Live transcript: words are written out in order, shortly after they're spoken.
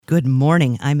Good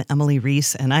morning. I'm Emily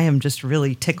Reese, and I am just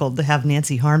really tickled to have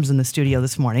Nancy Harms in the studio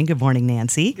this morning. Good morning,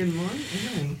 Nancy. Good morning,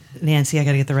 Emily. Nancy, I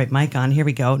got to get the right mic on. Here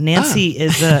we go. Nancy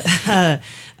is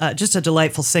just a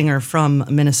delightful singer from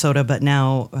Minnesota, but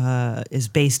now is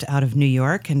based out of New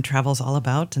York and travels all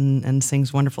about and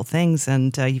sings wonderful things.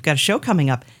 And you've got a show coming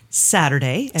up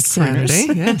Saturday at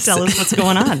Crooners. Yes. Tell us what's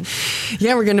going on.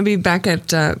 Yeah, we're going to be back at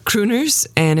Crooners,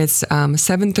 and it's a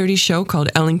 7:30 show called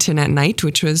Ellington at Night,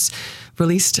 which was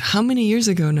released how many years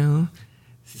ago now?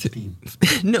 15.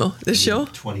 No, the show?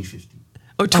 2015.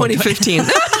 Oh, 2015. I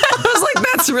was like,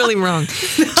 that's really wrong.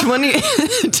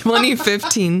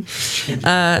 2015.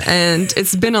 And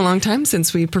it's been a long time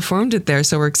since we performed it there,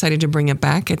 so we're excited to bring it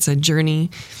back. It's a journey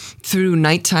through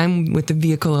nighttime with the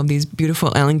vehicle of these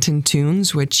beautiful Ellington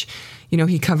tunes, which, you know,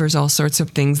 he covers all sorts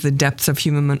of things, the depths of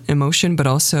human emotion, but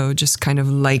also just kind of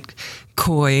light,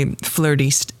 coy, flirty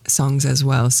songs as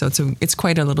well. So it's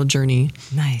quite a little journey.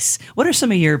 Nice. What are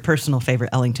some of your personal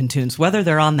favorite Ellington tunes, whether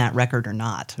they're on that record or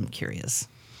not? I'm curious.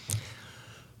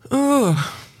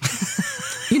 Oh,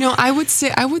 you know, I would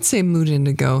say Mood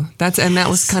Indigo. That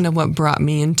was kind of what brought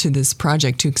me into this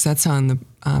project too, because that's on the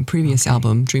previous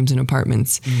album, Dreams and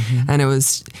Apartments, and it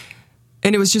was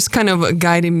just kind of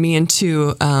guiding me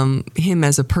into him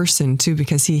as a person too,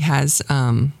 because he has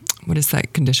what is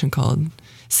that condition called?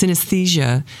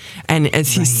 Synesthesia, and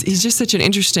as he's just such an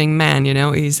interesting man, you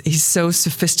know. He's so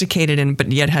sophisticated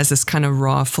but yet has this kind of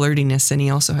raw flirtiness, and he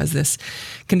also has this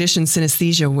condition,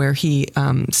 synesthesia, where he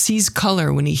sees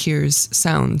color when he hears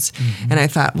sounds. And I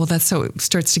thought, well, that's so it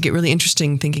starts to get really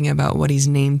interesting thinking about what he's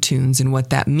named tunes and what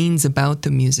that means about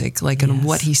the music, like and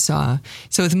what he saw.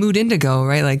 So with Mood Indigo,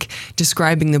 right, like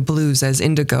describing the blues as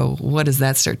indigo, what does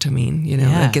that start to mean? You know,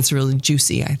 it gets really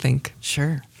juicy, I think.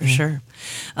 Sure, for sure.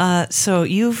 So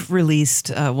you've released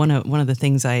one of the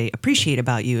things I appreciate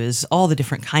about you is all the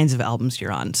different kinds of albums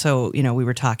you're on. So, you know, we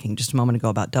were talking just a moment ago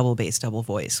about Double Bass, Double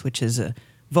Voice, which is a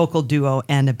vocal duo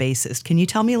and a bassist. Can you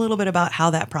tell me a little bit about how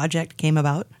that project came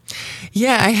about?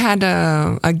 Yeah, I had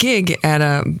a gig at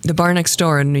the bar next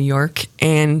door in New York,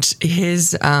 and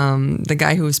the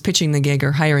guy who was pitching the gig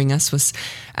or hiring us was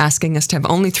asking us to have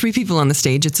only 3 people on the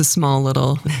stage. It's a small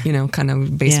little, you know, kind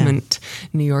of basement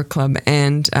New York club,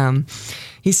 and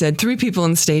he said 3 people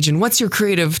on the stage, and what's your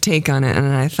creative take on it? And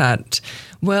I thought,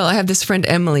 well, I have this friend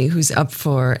Emily who's up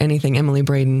for anything, Emily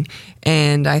Braden,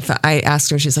 and I asked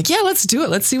her, she's like, yeah, let's do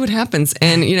it, let's see what happens.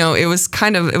 And you know, it was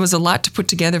a lot to put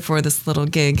together for this little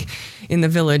gig in the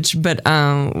Village, but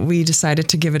we decided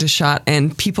to give it a shot,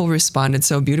 and people responded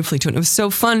so beautifully to it. It was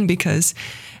so fun because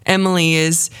Emily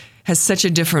has such a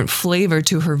different flavor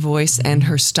to her voice and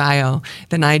her style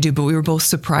than I do, but we were both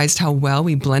surprised how well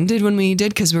we blended when we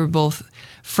did, because we were both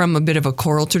from a bit of a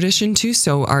choral tradition too,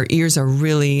 so our ears are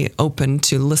really open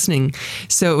to listening.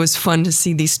 So it was fun to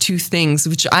see these two things,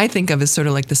 which I think of as sort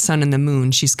of like the sun and the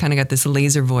moon. She's kind of got this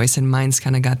laser voice, and mine's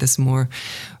kind of got this more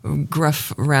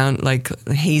gruff, round, like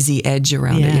hazy edge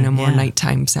around it, you know, more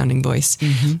nighttime sounding voice.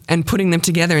 And putting them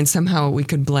together, and somehow we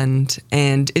could blend.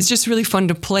 And it's just really fun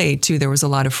to play too. There was a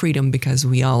lot of freedom because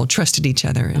we all trusted each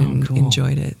other and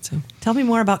enjoyed it. So tell me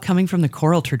more about coming from the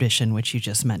choral tradition, which you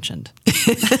just mentioned.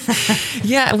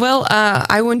 Yeah, well,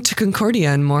 I went to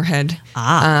Concordia in Moorhead,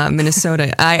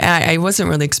 Minnesota. I wasn't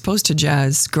really exposed to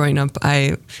jazz growing up.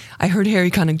 I heard Harry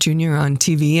Connick Jr. on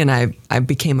TV, and I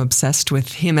became obsessed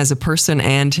with him as a person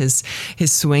and his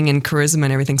swing and charisma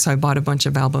and everything, so I bought a bunch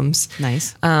of albums.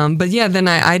 Nice. But yeah, then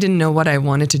I didn't know what I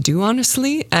wanted to do,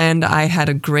 honestly, and I had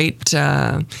a great,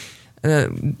 what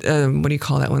do you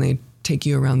call that when they take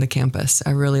you around the campus? I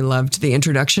really loved the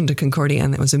introduction to Concordia,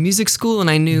 and it was a music school,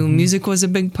 and I knew music was a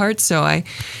big part, so I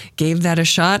gave that a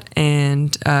shot,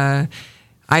 and I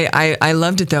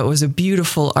loved it, though. It was a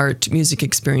beautiful art music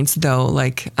experience, though.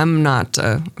 Like, I'm not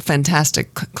a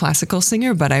fantastic classical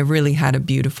singer, but I really had a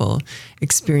beautiful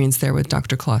experience there with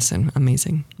Dr. Clausen.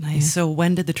 Amazing. Nice. Yeah. So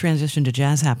when did the transition to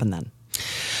jazz happen then?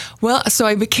 Well, so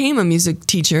I became a music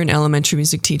teacher, an elementary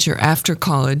music teacher after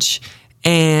college.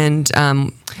 And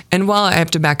while I have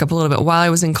to back up a little bit, while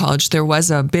I was in college, there was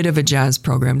a bit of a jazz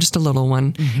program, just a little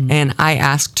one, and I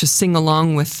asked to sing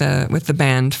along with the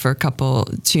band for a couple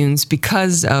tunes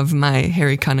because of my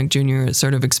Harry Connick Jr.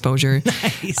 sort of exposure.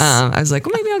 Nice. I was like,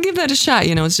 well, maybe I'll give that a shot.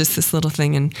 You know, it's just this little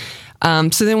thing.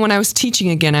 And so then when I was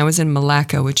teaching again, I was in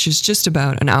Malacca, which is just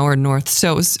about an hour north,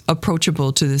 so it was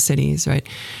approachable to the cities, right?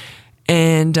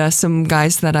 And some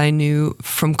guys that I knew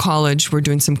from college were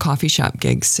doing some coffee shop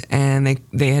gigs, and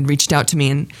they had reached out to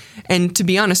me. And to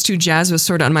be honest, too, jazz was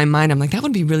sort of on my mind. I'm like, that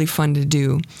would be really fun to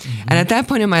do. Mm-hmm. And at that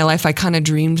point in my life, I kind of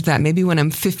dreamed that maybe when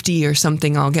I'm 50 or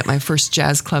something, I'll get my first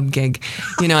jazz club gig.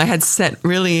 You know, I had set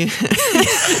really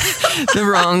the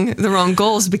wrong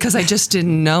goals because I just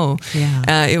didn't know.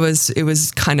 Yeah. It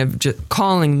was kind of just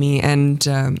calling me, and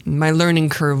my learning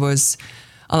curve was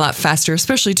a lot faster,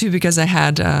 especially too because I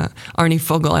had Arnie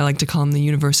Fogel. I like to call him the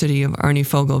University of Arnie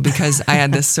Fogel because I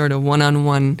had this sort of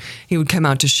one-on-one. He would come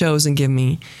out to shows and give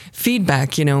me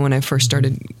feedback, you know, when I first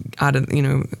started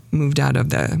moved out of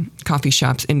the coffee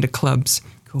shops into clubs.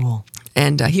 Cool.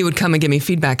 And he would come and give me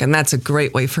feedback, and that's a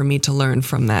great way for me to learn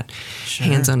from that Sure.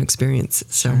 hands-on experience.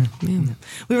 So, yeah.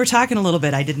 We were talking a little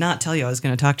bit. I did not tell you I was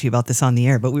going to talk to you about this on the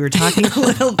air, but we were talking a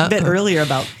little bit earlier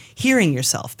about hearing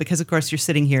yourself, because of course you're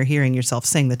sitting here hearing yourself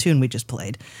sing the tune we just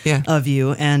played of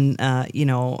you. And,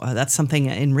 that's something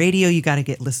in radio, you got to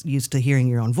get used to hearing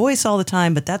your own voice all the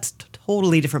time, but that's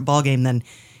totally different ballgame than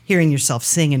hearing yourself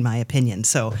sing, in my opinion.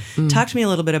 So talk to me a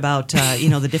little bit about,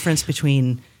 the difference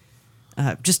between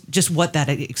just what that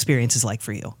experience is like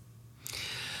for you.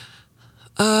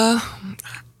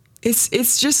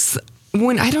 It's just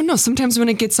when, I don't know, sometimes when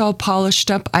it gets all polished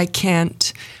up, I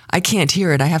can't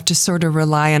hear it. I have to sort of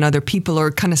rely on other people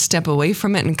or kind of step away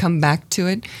from it and come back to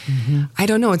it. Mm-hmm. I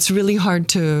don't know. It's really hard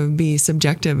to be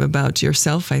subjective about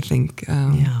yourself, I think.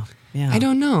 Yeah. I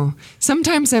don't know.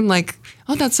 Sometimes I'm like,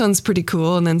 oh, that sounds pretty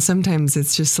cool. And then sometimes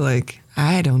it's just like,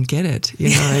 I don't get it, you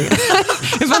know,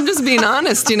 if I'm just being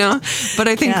honest, you know. But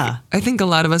I think a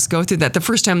lot of us go through that. The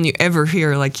first time you ever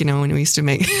hear, like, you know, when we used to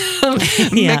make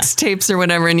mixtapes or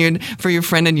whatever, and for your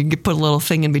friend, and you'd put a little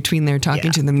thing in between there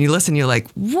talking to them, and you listen, you're like,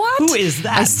 what? Who is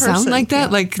that? I sound like that?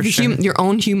 Like your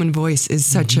own human voice is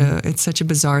such a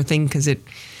bizarre thing, because it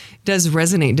does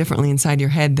resonate differently inside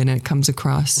your head than it comes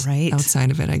across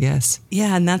outside of it, I guess.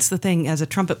 Yeah, and that's the thing. As a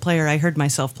trumpet player, I heard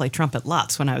myself play trumpet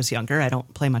lots when I was younger. I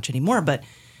don't play much anymore, but,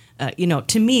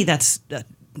 to me, that's a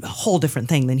whole different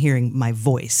thing than hearing my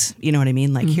voice. You know what I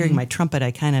mean? Like hearing my trumpet,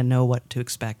 I kind of know what to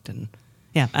expect. And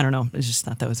yeah, I don't know. I just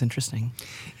thought that was interesting.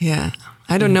 Yeah.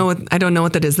 I don't know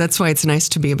what that is. That's why it's nice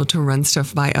to be able to run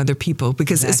stuff by other people,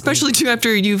 because especially too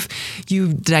after you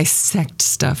dissect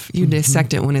stuff, you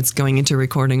dissect it when it's going into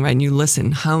recording, right? And you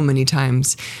listen how many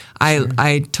times.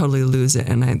 I totally lose it,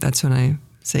 and that's when I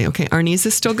say, okay, Arnie, is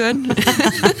this still good?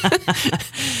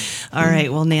 All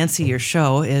right. Well, Nancy, your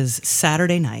show is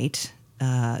Saturday night.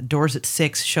 Doors at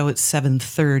 6, show at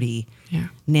 7:30. Yeah.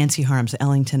 Nancy Harms,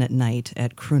 Ellington at Night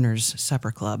at Crooner's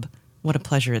Supper Club. What a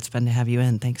pleasure it's been to have you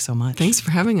in. Thanks so much. Thanks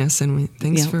for having us, and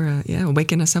thanks for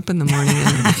waking us up in the morning.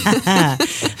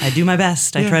 I do my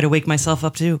best. I try to wake myself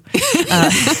up too.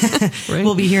 Right.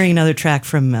 We'll be hearing another track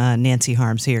from Nancy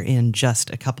Harms here in just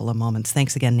a couple of moments.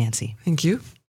 Thanks again, Nancy. Thank you.